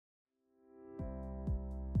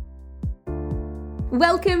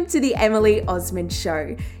Welcome to the Emily Osmond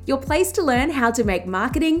Show, your place to learn how to make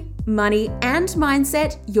marketing, money, and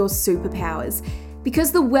mindset your superpowers.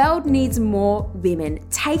 Because the world needs more women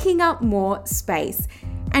taking up more space.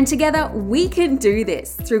 And together we can do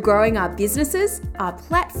this through growing our businesses, our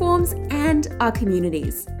platforms, and our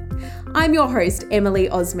communities. I'm your host, Emily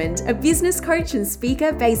Osmond, a business coach and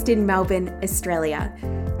speaker based in Melbourne, Australia.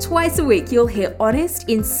 Twice a week, you'll hear honest,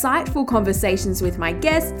 insightful conversations with my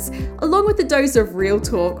guests, along with a dose of real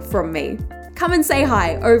talk from me. Come and say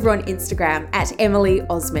hi over on Instagram at Emily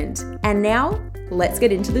Osmond. And now, let's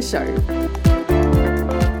get into the show.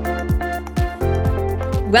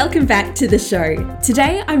 Welcome back to the show.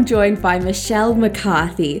 Today, I'm joined by Michelle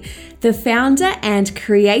McCarthy, the founder and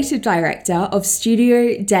creative director of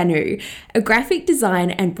Studio Danu, a graphic design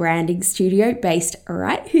and branding studio based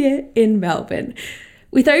right here in Melbourne.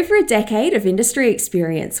 With over a decade of industry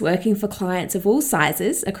experience working for clients of all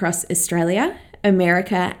sizes across Australia,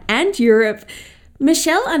 America, and Europe,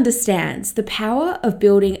 Michelle understands the power of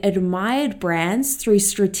building admired brands through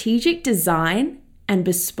strategic design and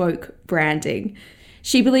bespoke branding.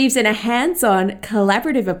 She believes in a hands-on,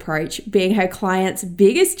 collaborative approach being her client's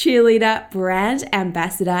biggest cheerleader, brand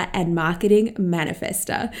ambassador, and marketing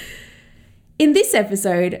manifester. In this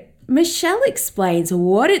episode, Michelle explains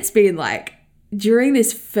what it's been like during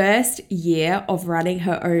this first year of running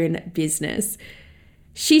her own business.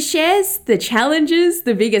 She shares the challenges,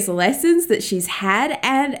 the biggest lessons that she's had,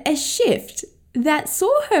 and a shift that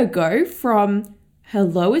saw her go from her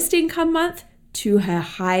lowest income month to her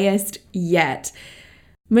highest yet.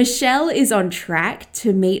 Michelle is on track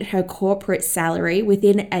to meet her corporate salary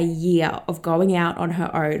within a year of going out on her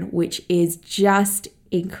own, which is just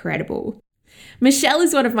incredible. Michelle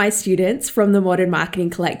is one of my students from the Modern Marketing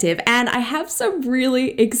Collective, and I have some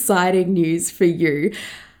really exciting news for you.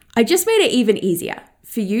 I just made it even easier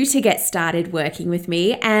for you to get started working with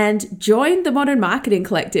me and join the Modern Marketing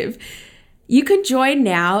Collective. You can join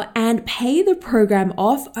now and pay the program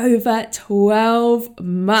off over 12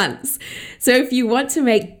 months. So if you want to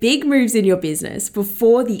make big moves in your business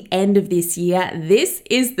before the end of this year, this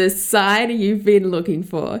is the sign you've been looking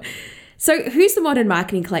for. So who's the Modern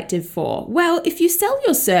Marketing Collective for? Well, if you sell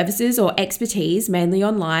your services or expertise mainly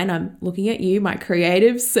online, I'm looking at you, my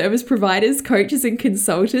creative service providers, coaches, and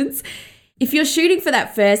consultants. If you're shooting for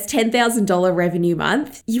that first $10,000 revenue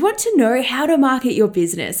month, you want to know how to market your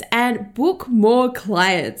business and book more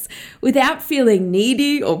clients without feeling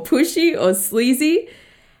needy or pushy or sleazy,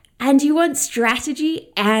 and you want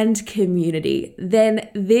strategy and community, then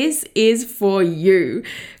this is for you.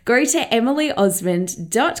 Go to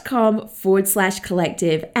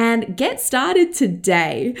emilyosmond.com/collective and get started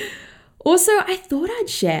today. Also, I thought I'd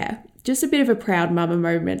share just a bit of a proud mama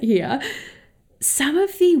moment here. Some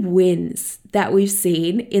of the wins that we've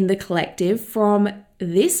seen in the collective from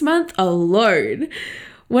this month alone.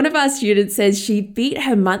 One of our students says she beat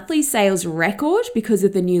her monthly sales record because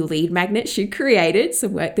of the new lead magnet she created,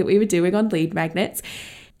 some work that we were doing on lead magnets.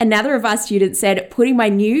 Another of our students said, putting my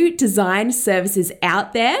new design services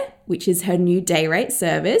out there, which is her new day rate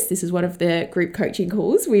service. This is one of the group coaching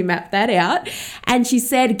calls. We mapped that out. And she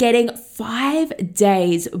said getting 5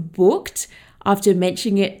 days booked after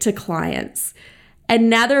mentioning it to clients.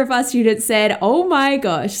 Another of our students said, oh my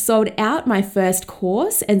gosh, sold out my first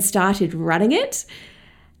course and started running it.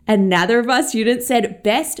 Another of our students said,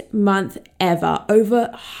 best month ever. Over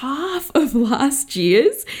half of last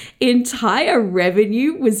year's entire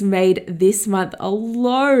revenue was made this month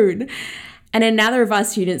alone. And another of our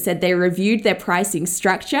students said they reviewed their pricing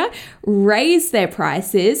structure, raised their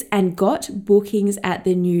prices, and got bookings at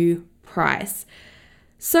the new price.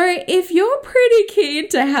 So if you're pretty keen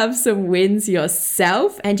to have some wins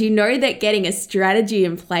yourself and you know that getting a strategy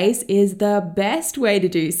in place is the best way to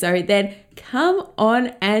do so, then come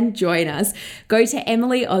on and join us. Go to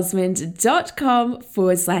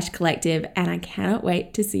emilyosmond.com/collective and I cannot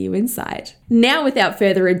wait to see you inside. Now, without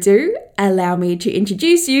further ado, allow me to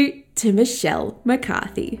introduce you to Michelle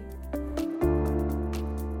McCarthy.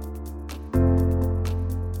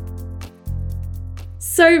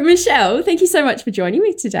 So Michelle, thank you so much for joining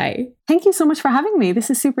me today. Thank you so much for having me.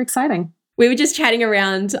 This is super exciting. We were just chatting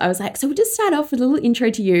around. I was like, so we'll just start off with a little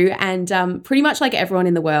intro to you. And pretty much like everyone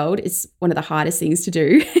in the world, it's one of the hardest things to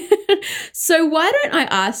do. So why don't I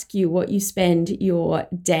ask you what you spend your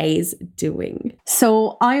days doing?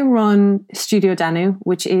 So I run Studio Danu,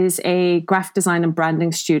 which is a graphic design and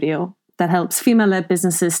branding studio that helps female-led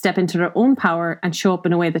businesses step into their own power and show up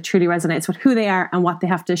in a way that truly resonates with who they are and what they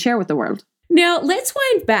have to share with the world. Now, let's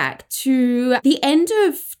wind back to the end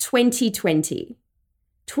of 2020.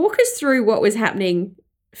 Talk us through what was happening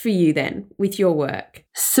for you then with your work?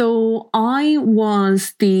 So I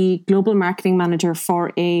was the global marketing manager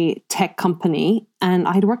for a tech company, and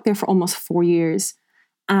I had worked there for almost 4 years.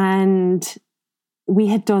 And we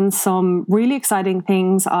had done some really exciting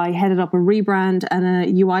things. I headed up a rebrand and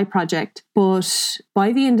a UI project. But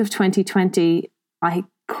by the end of 2020, I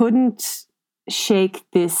couldn't shake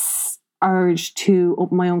this urge to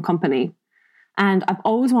open my own company. And I've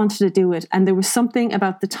always wanted to do it. And there was something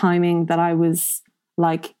about the timing that I was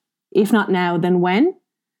like, if not now, then when?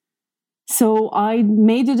 So I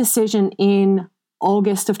made a decision in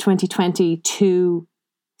August of 2020 to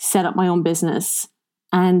set up my own business.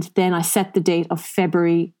 And then I set the date of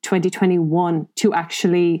February 2021 to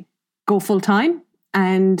actually go full time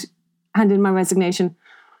and hand in my resignation,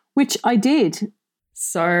 which I did.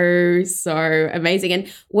 So amazing.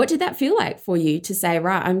 And what did that feel like for you to say,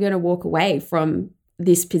 right, I'm going to walk away from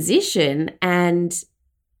this position and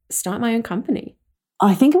start my own company?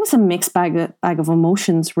 I think it was a mixed bag of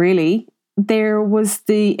emotions, really. There was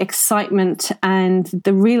the excitement and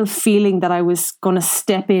the real feeling that I was going to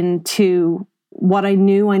step into what I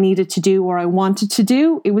knew I needed to do or I wanted to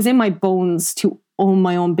do. It was in my bones to own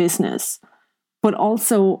my own business. But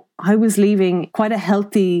also, I was leaving quite a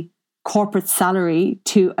healthy corporate salary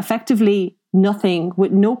to effectively nothing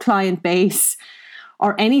with no client base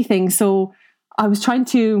or anything. So I was trying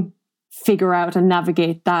to figure out and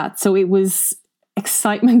navigate that. So it was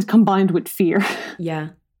excitement combined with fear.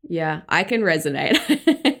 Yeah, I can resonate.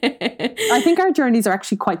 I think our journeys are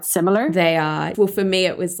actually quite similar. They are. Well, for me,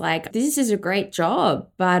 it was like, this is a great job,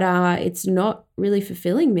 but it's not really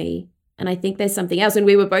fulfilling me. And I think there's something else. And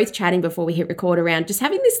we were both chatting before we hit record around just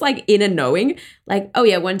having this like inner knowing, like, oh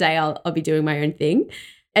yeah, one day I'll be doing my own thing.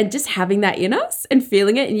 And just having that in us and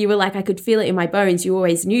feeling it. And you were like, I could feel it in my bones. You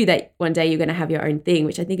always knew that one day you're going to have your own thing,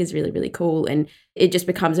 which I think is really, really cool. And it just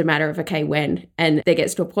becomes a matter of, okay, when? And there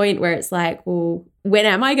gets to a point where it's like, well, when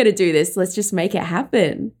am I going to do this? Let's just make it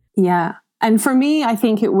happen. Yeah. And for me, I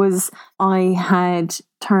think it was, I had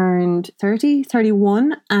turned 30,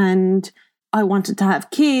 31, and I wanted to have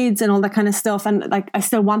kids and all that kind of stuff. And like, I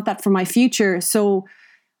still want that for my future. So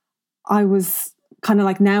I was kind of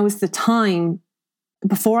like, now is the time,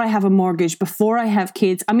 before I have a mortgage, before I have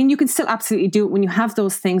kids. I mean, you can still absolutely do it when you have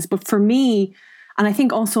those things. But for me, and I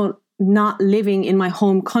think also not living in my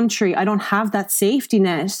home country, I don't have that safety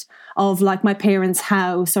net of like my parents'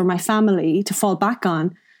 house or my family to fall back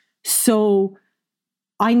on. So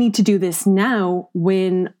I need to do this now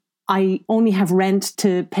when I only have rent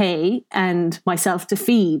to pay and myself to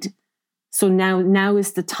feed. So now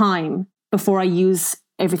is the time before I use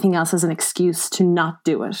everything else as an excuse to not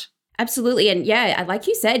do it. Absolutely. And yeah, like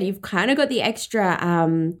you said, you've kind of got the extra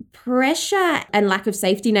pressure and lack of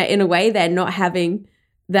safety net in a way there, not having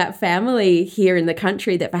that family here in the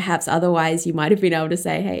country that perhaps otherwise you might have been able to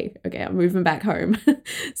say, hey, okay, I'm moving back home.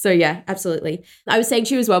 So yeah, absolutely. I was saying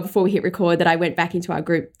to you as well before we hit record that I went back into our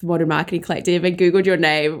group, the Modern Marketing Collective, and Googled your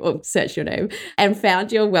name or searched your name and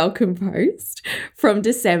found your welcome post from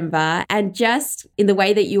December. And just in the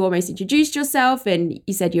way that you almost introduced yourself, and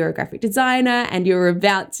you said you're a graphic designer and you're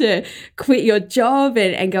about to quit your job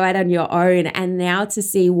and go out on your own. And now to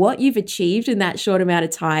see what you've achieved in that short amount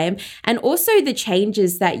of time, and also the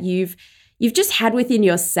changes that you've just had within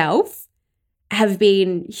yourself have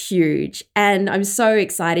been huge. And I'm so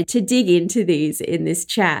excited to dig into these in this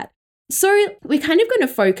chat. So we're kind of going to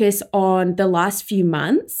focus on the last few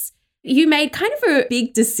months. You made kind of a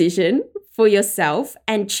big decision for yourself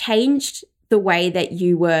and changed the way that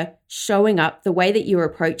you were showing up, the way that you were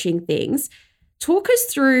approaching things. Talk us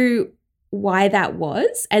through why that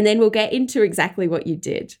was, and then we'll get into exactly what you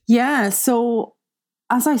did. Yeah. So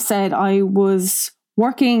as I said, I was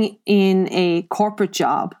working in a corporate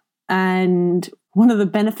job, and one of the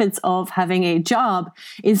benefits of having a job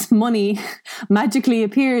is money magically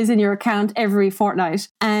appears in your account every fortnight.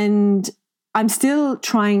 And I'm still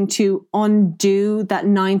trying to undo that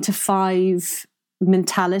 9-to-5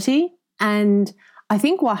 mentality. And I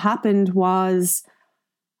think what happened was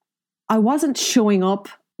I wasn't showing up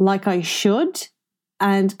like I should,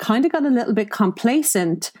 and kind of got a little bit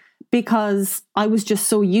complacent because I was just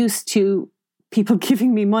so used to people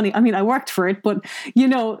giving me money. I mean, I worked for it, but,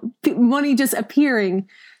 money just appearing.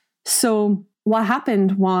 So what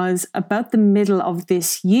happened was about the middle of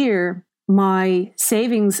this year, my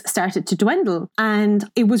savings started to dwindle. And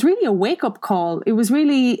it was really a wake-up call. It was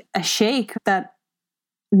really a shake that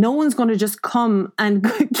no one's going to just come and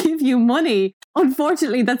give you money.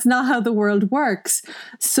 Unfortunately, that's not how the world works.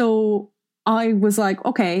 So I was like,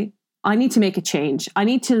 okay, I need to make a change. I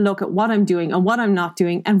need to look at what I'm doing and what I'm not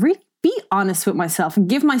doing and really be honest with myself and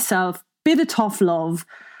give myself a bit of tough love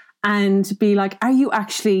and be like, are you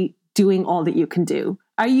actually doing all that you can do?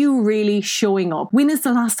 Are you really showing up? When is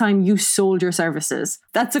the last time you sold your services?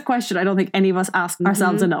 That's a question I don't think any of us ask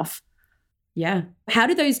ourselves enough. Yeah. How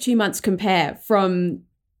do those 2 months compare from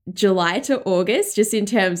July to August, just in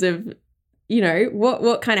terms of,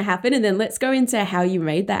 what kind of happened? And then let's go into how you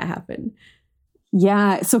made that happen.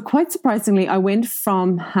 Yeah. So quite surprisingly, I went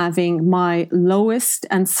from having my lowest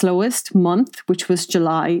and slowest month, which was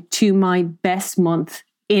July, to my best month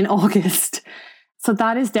in August. So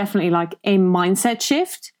that is definitely like a mindset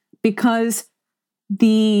shift, because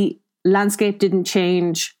the landscape didn't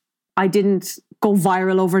change. I didn't go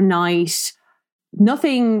viral overnight.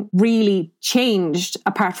 Nothing really changed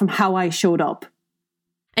apart from how I showed up.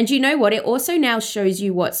 And you know what? It also now shows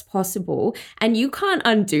you what's possible, and you can't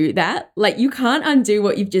undo that. Like, you can't undo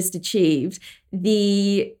what you've just achieved.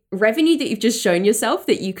 The revenue that you've just shown yourself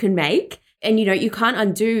that you can make. And, you can't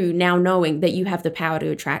undo now knowing that you have the power to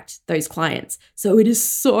attract those clients. So it is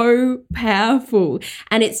so powerful.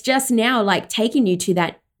 And it's just now like taking you to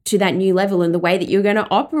that new level in the way that you're going to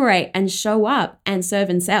operate and show up and serve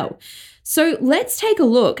and sell. So let's take a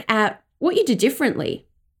look at what you did differently.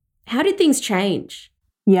 How did things change?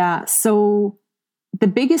 Yeah. So the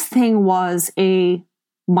biggest thing was a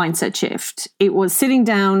mindset shift. It was sitting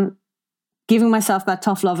down, giving myself that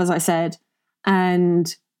tough love, as I said,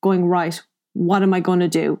 and going, right, what am I going to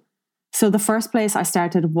do? So the first place I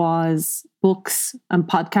started was books and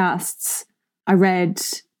podcasts. I read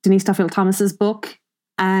Denise Duffield Thomas's book,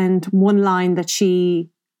 and one line that she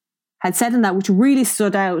had said in that, which really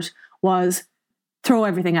stood out, was throw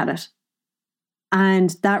everything at it. And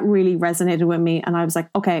that really resonated with me. And I was like,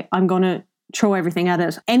 okay, I'm going to throw everything at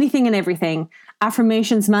it. Anything and everything.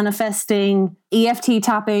 Affirmations, manifesting, EFT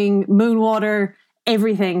tapping, moon water,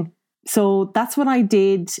 everything. So that's what I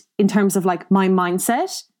did in terms of like my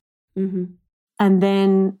mindset. Mm-hmm. And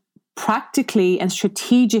then practically and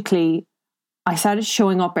strategically, I started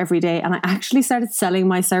showing up every day, and I actually started selling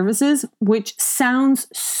my services, which sounds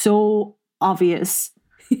so obvious.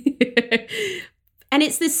 And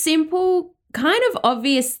it's the simple, kind of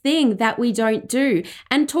obvious thing that we don't do.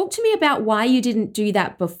 And talk to me about why you didn't do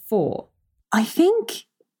that before. I think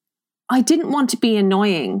I didn't want to be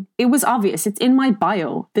annoying. It was obvious. It's in my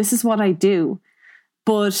bio. This is what I do.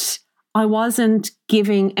 But I wasn't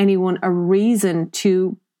giving anyone a reason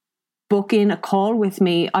to book in a call with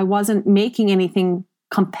me. I wasn't making anything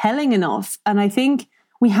compelling enough. And I think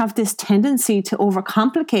we have this tendency to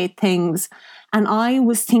overcomplicate things. And I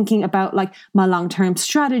was thinking about like my long-term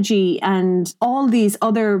strategy and all these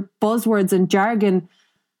other buzzwords and jargon.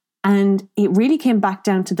 And it really came back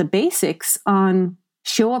down to the basics on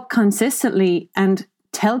show up consistently and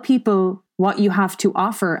tell people what you have to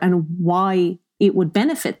offer and why it would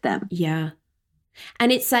benefit them. Yeah.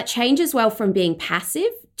 And it's that change as well from being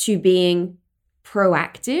passive to being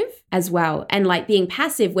proactive as well. And like being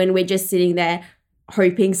passive when we're just sitting there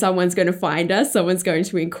hoping someone's going to find us, someone's going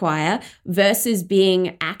to inquire, versus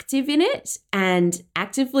being active in it and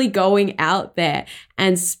actively going out there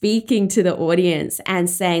and speaking to the audience and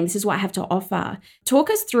saying, this is what I have to offer. Talk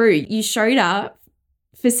us through. You showed up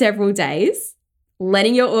for several days,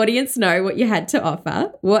 letting your audience know what you had to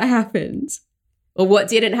offer. What happened? Or what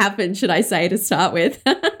didn't happen, should I say, to start with?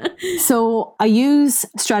 So I use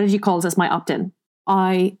strategy calls as my opt-in.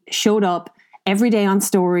 I showed up every day on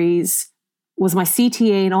stories, was my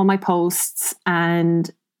CTA in all my posts,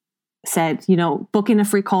 and said, book in a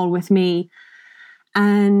free call with me.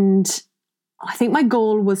 And I think my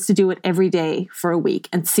goal was to do it every day for a week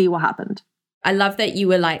and see what happened. I love that you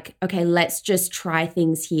were like, okay, let's just try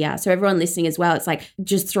things here. So everyone listening as well, it's like,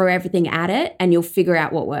 just throw everything at it and you'll figure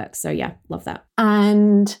out what works. So yeah, love that.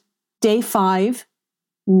 And day 5,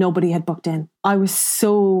 nobody had booked in. I was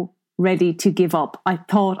so ready to give up. I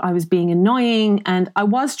thought I was being annoying, and I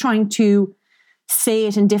was trying to say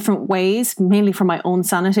it in different ways, mainly for my own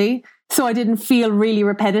sanity. So I didn't feel really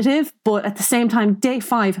repetitive. But at the same time, day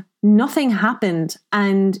 5, nothing happened.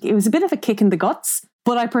 And it was a bit of a kick in the guts.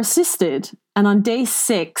 But I persisted. And on day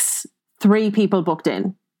 6, 3 people booked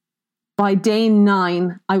in. By day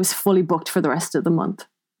 9, I was fully booked for the rest of the month.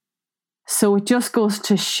 So it just goes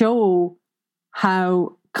to show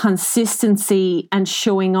how consistency and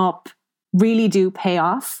showing up really do pay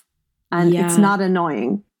off. And It's not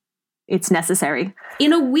annoying. It's necessary.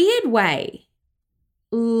 In a weird way,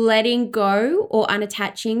 letting go or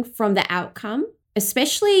unattaching from the outcome,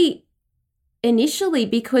 especially initially,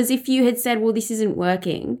 because if you had said, well, this isn't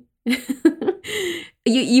working,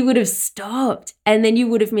 you would have stopped, and then you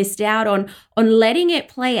would have missed out on letting it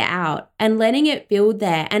play out and letting it build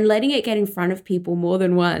there and letting it get in front of people more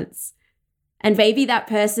than once. And maybe that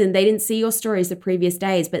person, they didn't see your stories the previous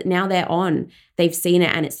days, but now they're on. They've seen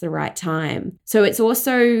it and it's the right time. So it's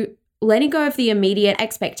also letting go of the immediate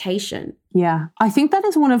expectation. Yeah, I think that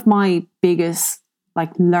is one of my biggest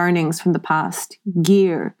learnings from the past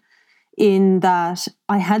year, in that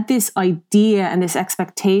I had this idea and this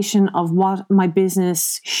expectation of what my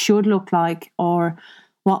business should look like, or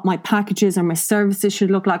what my packages or my services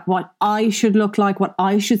should look like, what I should look like, what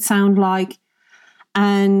I should sound like.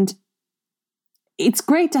 And it's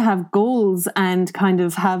great to have goals and kind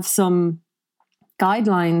of have some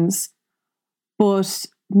guidelines, but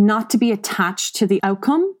not to be attached to the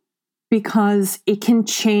outcome, because it can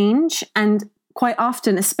change. And quite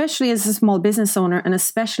often, especially as a small business owner and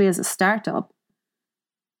especially as a startup,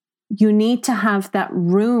 you need to have that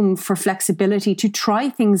room for flexibility to try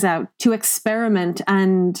things out, to experiment,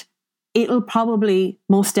 and it'll probably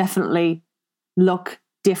most definitely look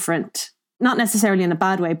different. Not necessarily in a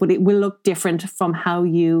bad way, but it will look different from how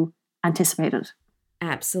you anticipated.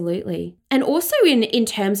 Absolutely. And also in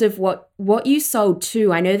terms of what you sold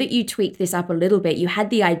too, I know that you tweaked this up a little bit. You had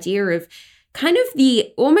the idea of kind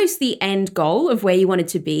of almost the end goal of where you wanted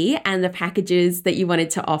to be and the packages that you wanted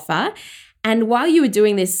to offer. And while you were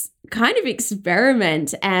doing this kind of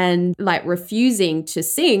experiment and refusing to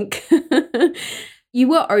sink, you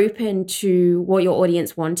were open to what your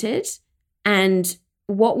audience wanted and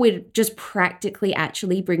what would just practically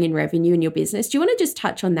actually bring in revenue in your business. Do you want to just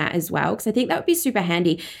touch on that as well? Because I think that would be super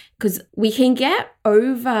handy, because we can get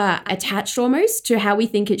over attached almost to how we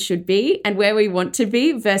think it should be and where we want to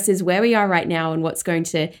be versus where we are right now and what's going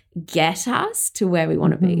to get us to where we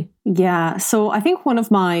want to be. Yeah. So I think one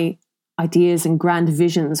of my ideas and grand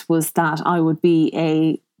visions was that I would be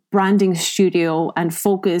a branding studio and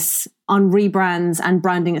focus on rebrands and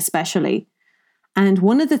branding especially. And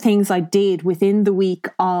one of the things I did within the week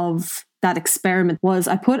of that experiment was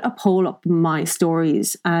I put a poll up in my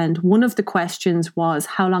stories. And one of the questions was,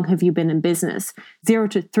 how long have you been in business? 0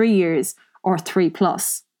 to 3 years or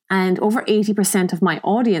 3+. And over 80% of my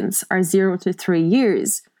audience are 0 to 3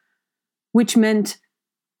 years, which meant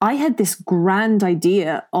I had this grand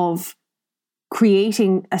idea of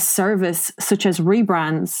creating a service such as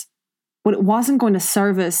rebrands, but it wasn't going to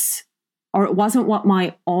service, or it wasn't what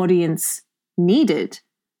my audience needed.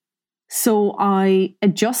 So I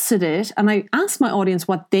adjusted it and I asked my audience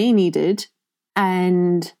what they needed,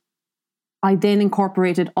 and I then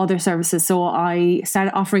incorporated other services. So I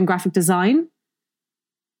started offering graphic design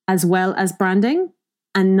as well as branding,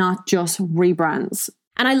 and not just rebrands.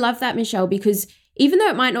 And I love that, Michelle, because even though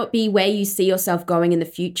it might not be where you see yourself going in the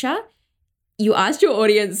future, you asked your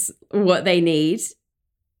audience what they need.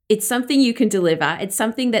 It's something you can deliver. It's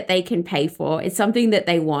something that they can pay for. It's something that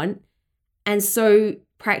they want. And so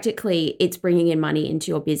practically it's bringing in money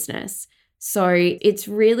into your business. So it's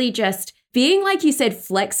really just being, like you said,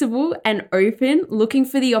 flexible and open, looking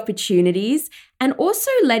for the opportunities, and also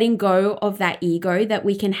letting go of that ego that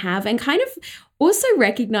we can have, and kind of also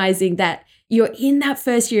recognizing that you're in that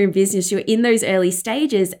first year in business, you're in those early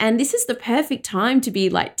stages, and this is the perfect time to be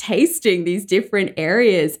tasting these different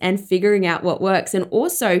areas and figuring out what works, and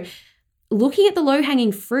also looking at the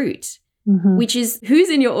low-hanging fruit. Mm-hmm. Which is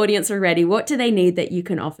who's in your audience already? What do they need that you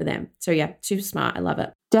can offer them? So yeah, super smart. I love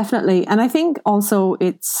it. Definitely. And I think also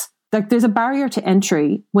it's there's a barrier to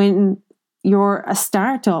entry when you're a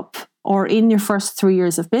startup or in your first 3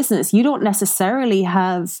 years of business. You don't necessarily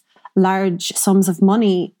have large sums of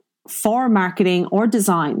money for marketing or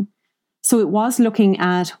design. So it was looking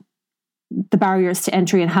at the barriers to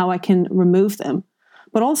entry and how I can remove them.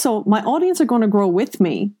 But also my audience are going to grow with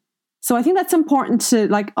me. So I think that's important to,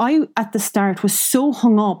 I, at the start, was so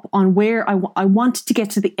hung up on where I wanted to get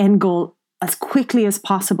to the end goal as quickly as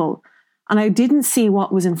possible. And I didn't see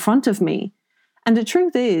what was in front of me. And the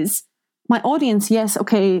truth is, my audience, yes,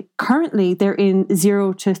 okay, currently they're in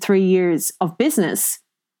 0 to 3 years of business,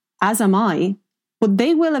 as am I, but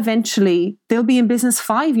they will eventually, they'll be in business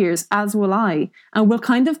 5 years, as will I, and we'll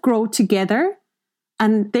kind of grow together.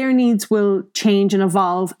 And their needs will change and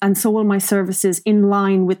evolve, and so will my services in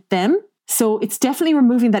line with them. So it's definitely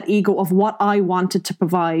removing that ego of what I wanted to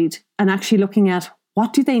provide and actually looking at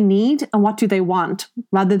what do they need and what do they want,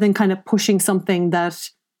 rather than kind of pushing something that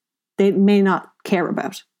they may not care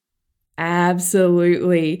about.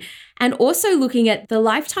 Absolutely. And also looking at the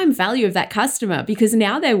lifetime value of that customer, because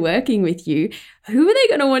now they're working with you. Who are they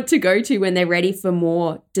going to want to go to when they're ready for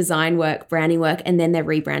more design work, branding work, and then their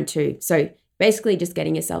rebrand too? So basically just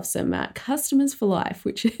getting yourself some customers for life,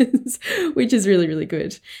 which is really, really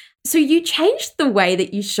good. So you changed the way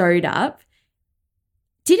that you showed up,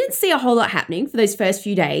 didn't see a whole lot happening for those first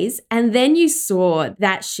few days, and then you saw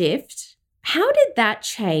that shift. How did that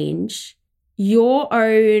change your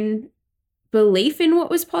own belief in what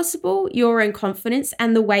was possible, your own confidence,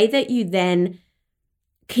 and the way that you then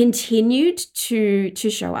continued to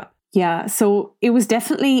show up? Yeah, so it was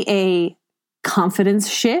definitely a confidence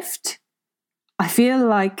shift. I feel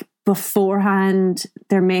like beforehand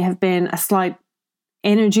there may have been a slight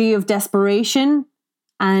energy of desperation,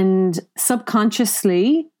 and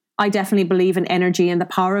subconsciously, I definitely believe in energy and the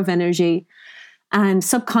power of energy. And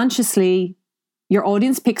subconsciously, your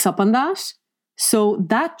audience picks up on that. So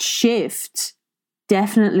that shift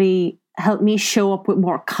definitely helped me show up with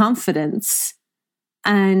more confidence.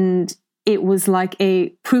 And it was like a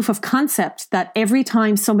proof of concept that every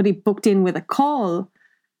time somebody booked in with a call,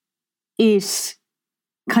 it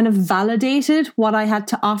kind of validated what I had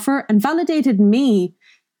to offer and validated me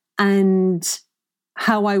and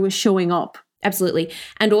how I was showing up. Absolutely.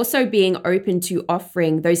 And also being open to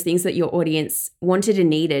offering those things that your audience wanted and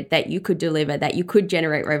needed, that you could deliver, that you could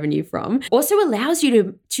generate revenue from, also allows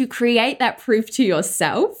you to create that proof to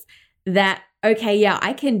yourself that, okay, yeah,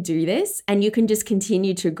 I can do this. And you can just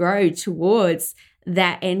continue to grow towards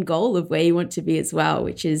that end goal of where you want to be as well,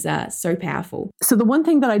 which is so powerful. So the one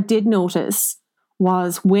thing that I did notice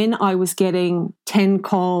was when I was getting 10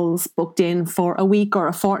 calls booked in for a week or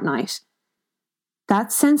a fortnight,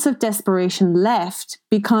 that sense of desperation left,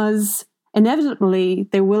 because inevitably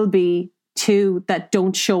there will be 2 that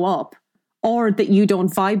don't show up or that you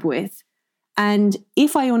don't vibe with. And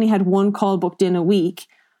if I only had 1 call booked in a week,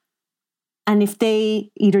 and if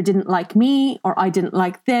they either didn't like me or I didn't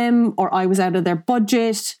like them or I was out of their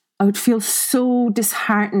budget, I would feel so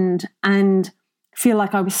disheartened and feel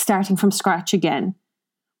like I was starting from scratch again.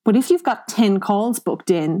 But if you've got 10 calls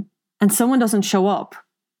booked in and someone doesn't show up,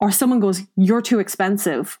 or someone goes, you're too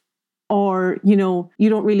expensive, or, you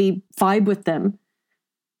don't really vibe with them,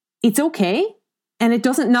 it's okay. And it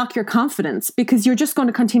doesn't knock your confidence, because you're just going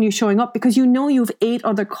to continue showing up because you have 8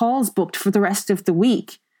 other calls booked for the rest of the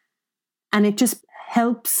week. And it just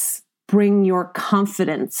helps bring your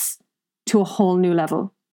confidence to a whole new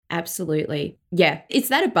level. Absolutely. Yeah. It's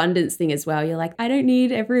that abundance thing as well. You're like, I don't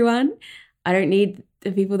need everyone. I don't need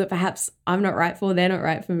the people that perhaps I'm not right for, they're not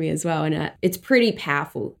right for me as well. And it's pretty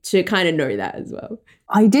powerful to kind of know that as well.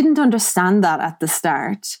 I didn't understand that at the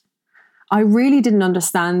start. I really didn't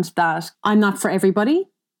understand that I'm not for everybody.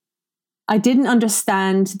 I didn't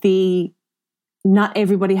understand not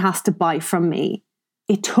everybody has to buy from me.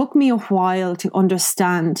 It took me a while to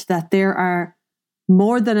understand that there are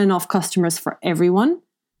more than enough customers for everyone.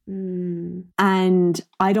 And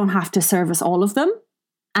I don't have to service all of them.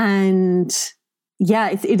 And yeah,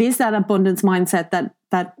 it is that abundance mindset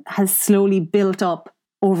that has slowly built up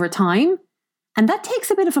over time. And that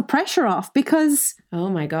takes a bit of a pressure off, because oh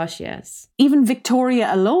my gosh, yes. Even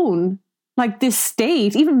Victoria alone, like this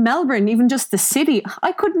state, even Melbourne, even just the city,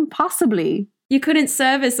 I couldn't possibly. You couldn't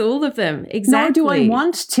service all of them. Exactly. Nor do I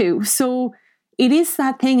want to. So it is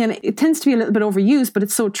that thing, and it tends to be a little bit overused, but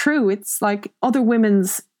it's so true. It's like other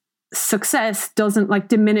women's success doesn't like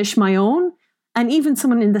diminish my own. And even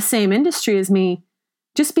someone in the same industry as me,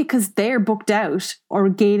 just because they're booked out or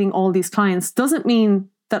gaining all these clients doesn't mean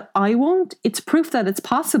that I won't. It's proof that it's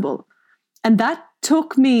possible. And that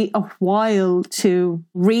took me a while to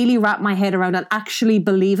really wrap my head around and actually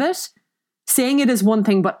believe it. Saying it is one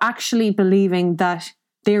thing, but actually believing that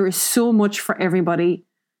there is so much for everybody.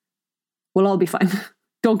 We'll all be fine.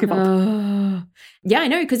 Don't give up. Yeah, I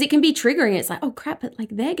know, because it can be triggering. It's like, oh crap, but like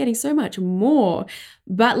they're getting so much more.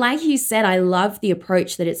 But like you said, I love the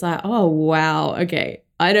approach that it's like, oh wow, okay,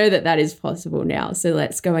 I know that is possible now. So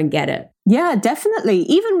let's go and get it. Yeah, definitely.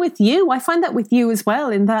 Even with you, I find that with you as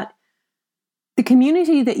well, in that the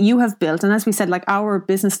community that you have built, and as we said, like our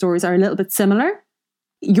business stories are a little bit similar.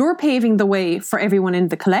 You're paving the way for everyone in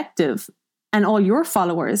the collective and all your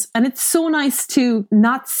followers. And it's so nice to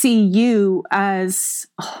not see you as,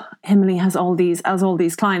 oh, Emily has all these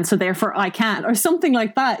clients, so therefore I can't, or something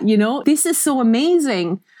like that. This is so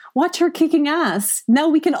amazing. Watch her kicking ass. Now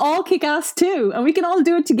we can all kick ass too. And we can all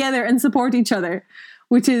do it together and support each other,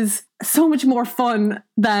 which is so much more fun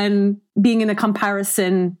than being in a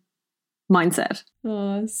comparison mindset.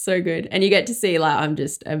 Oh, so good. And you get to see, like, I'm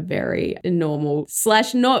just a very normal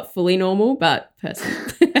 / not fully normal, but person.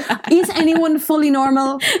 Is anyone fully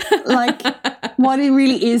normal? Like, what it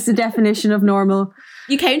really is the definition of normal?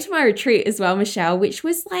 You came to my retreat as well, Michelle, which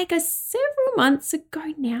was like several months ago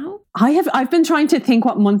now. I've been trying to think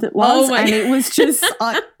what month it was, and it was just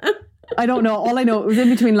I don't know. All I know, it was in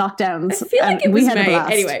between lockdowns. I feel like it was May.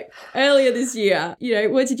 Anyway, earlier this year,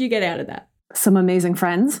 what did you get out of that? Some amazing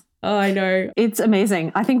friends. Oh, I know. It's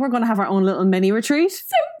amazing. I think we're going to have our own little mini retreat.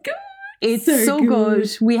 So good. It's so good.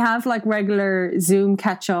 We have like regular Zoom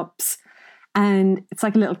catch-ups. And it's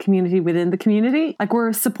like a little community within the community. Like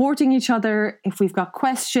we're supporting each other if we've got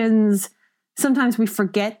questions. Sometimes we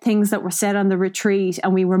forget things that were said on the retreat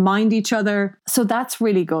and we remind each other. So that's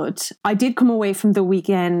really good. I did come away from the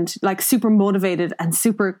weekend like super motivated and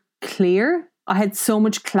super clear. I had so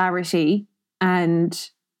much clarity and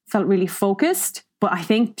felt really focused. But I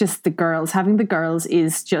think just having the girls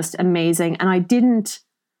is just amazing. And I didn't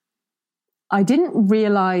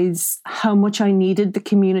realize how much I needed the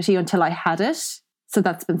community until I had it. So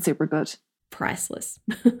that's been super good. Priceless.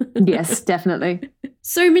 Yes, definitely.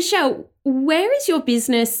 So Michelle, where is your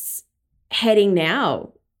business heading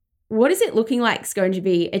now? What is it looking like is going to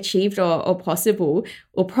be achieved or possible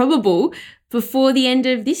or probable before the end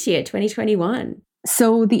of this year, 2021?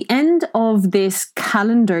 So the end of this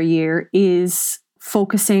calendar year is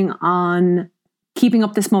focusing on keeping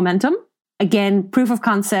up this momentum. Again, proof of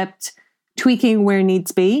concept, tweaking where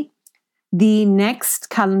needs be. The next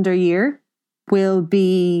calendar year will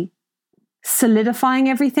be solidifying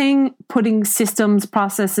everything, putting systems,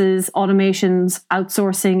 processes, automations,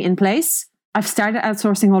 outsourcing in place. I've started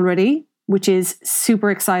outsourcing already, which is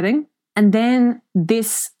super exciting. And then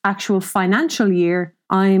this actual financial year,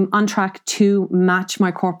 I'm on track to match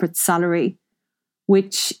my corporate salary,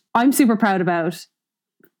 which I'm super proud about,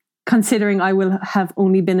 considering I will have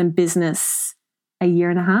only been in business a year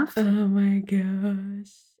and a half. Oh my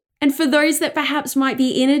gosh. And for those that perhaps might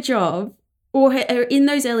be in a job or are in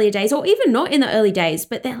those earlier days, or even not in the early days,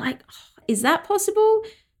 but they're like, oh, is that possible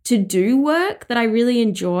to do work that I really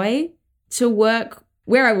enjoy, to work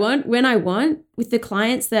where I want, when I want, with the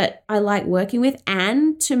clients that I like working with,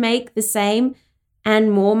 and to make the same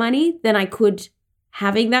and more money than I could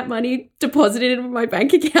having that money deposited in my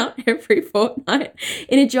bank account every fortnight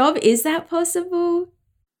in a job? Is that possible?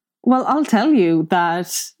 Well, I'll tell you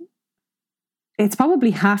that it's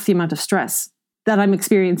probably half the amount of stress that I'm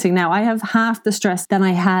experiencing now. I have half the stress than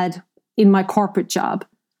I had in my corporate job.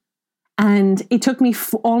 And it took me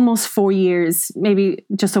almost 4 years, maybe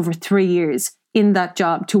just over 3 years in that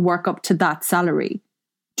job to work up to that salary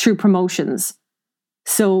through promotions.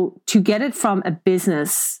 So to get it from a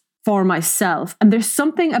business for myself, and there's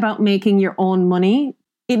something about making your own money,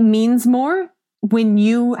 it means more when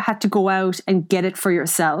you had to go out and get it for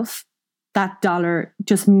yourself. That dollar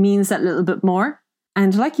just means that little bit more.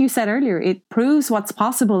 And like you said earlier, it proves what's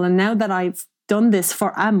possible. And now that I've done this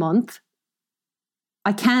for a month,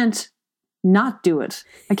 I can't not do it.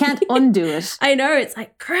 I can't undo it. I know. It's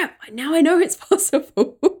like, crap, now I know it's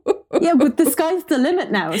possible. Yeah, but the sky's the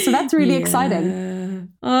limit now. So that's really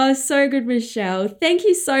exciting. Oh, so good, Michelle. Thank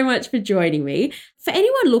you so much for joining me. For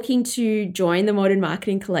anyone looking to join the Modern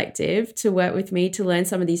Marketing Collective, to work with me, to learn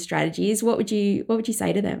some of these strategies, what would you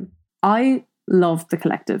say to them? I love the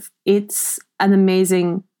collective. It's an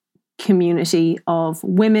amazing community of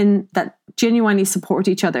women that genuinely support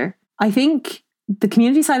each other. I think the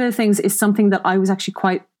community side of things is something that I was actually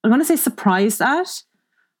quite, I want to say, surprised at.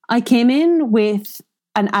 I came in with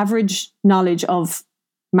an average knowledge of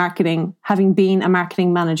marketing, having been a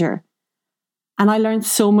marketing manager, and I learned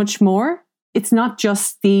so much more. It's not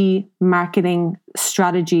just the marketing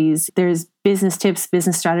strategies. There's business tips,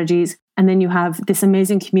 business strategies, and then you have this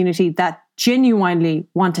amazing community that genuinely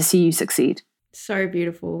want to see you succeed. So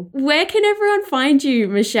beautiful. Where can everyone find you,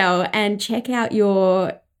 Michelle, and check out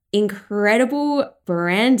your incredible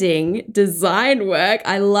branding design work?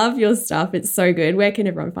 I love your stuff. It's so good. Where can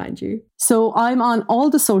everyone find you? So I'm on all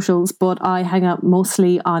the socials, but I hang out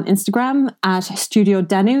mostly on Instagram at Studio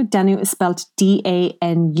Danu. Danu is spelled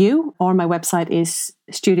DANU, or my website is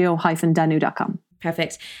studio-danu.com.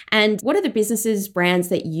 Perfect. And what are the businesses, brands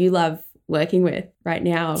that you love working with right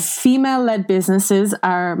now? Female-led businesses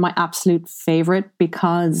are my absolute favorite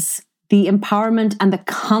because the empowerment and the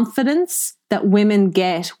confidence that women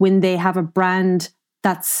get when they have a brand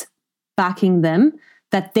that's backing them,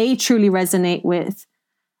 that they truly resonate with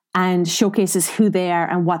and showcases who they are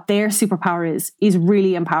and what their superpower is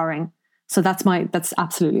really empowering. So that's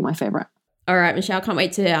absolutely my favorite. All right, Michelle, can't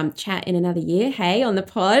wait to chat in another year, hey, on the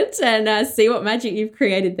pod, and see what magic you've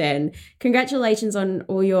created then. Congratulations on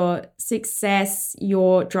all your success,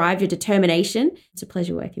 your drive, your determination. It's a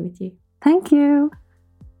pleasure working with you. Thank you.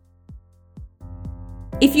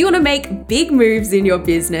 If you want to make big moves in your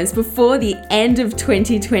business before the end of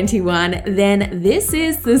 2021, then this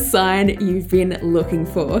is the sign you've been looking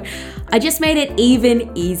for. I just made it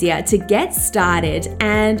even easier to get started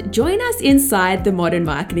and join us inside the Modern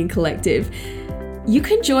Marketing Collective. You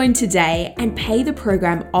can join today and pay the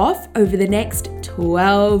program off over the next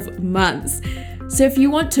 12 months. So if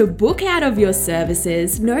you want to book out of your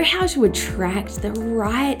services, know how to attract the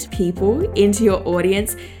right people into your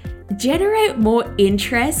audience, generate more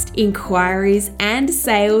interest, inquiries, and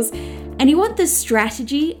sales, and you want the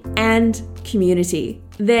strategy and community,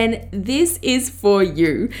 then this is for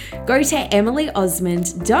you. Go to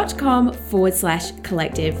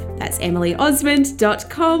emilyosmond.com/collective. That's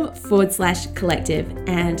emilyosmond.com/collective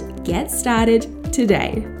and get started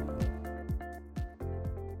today.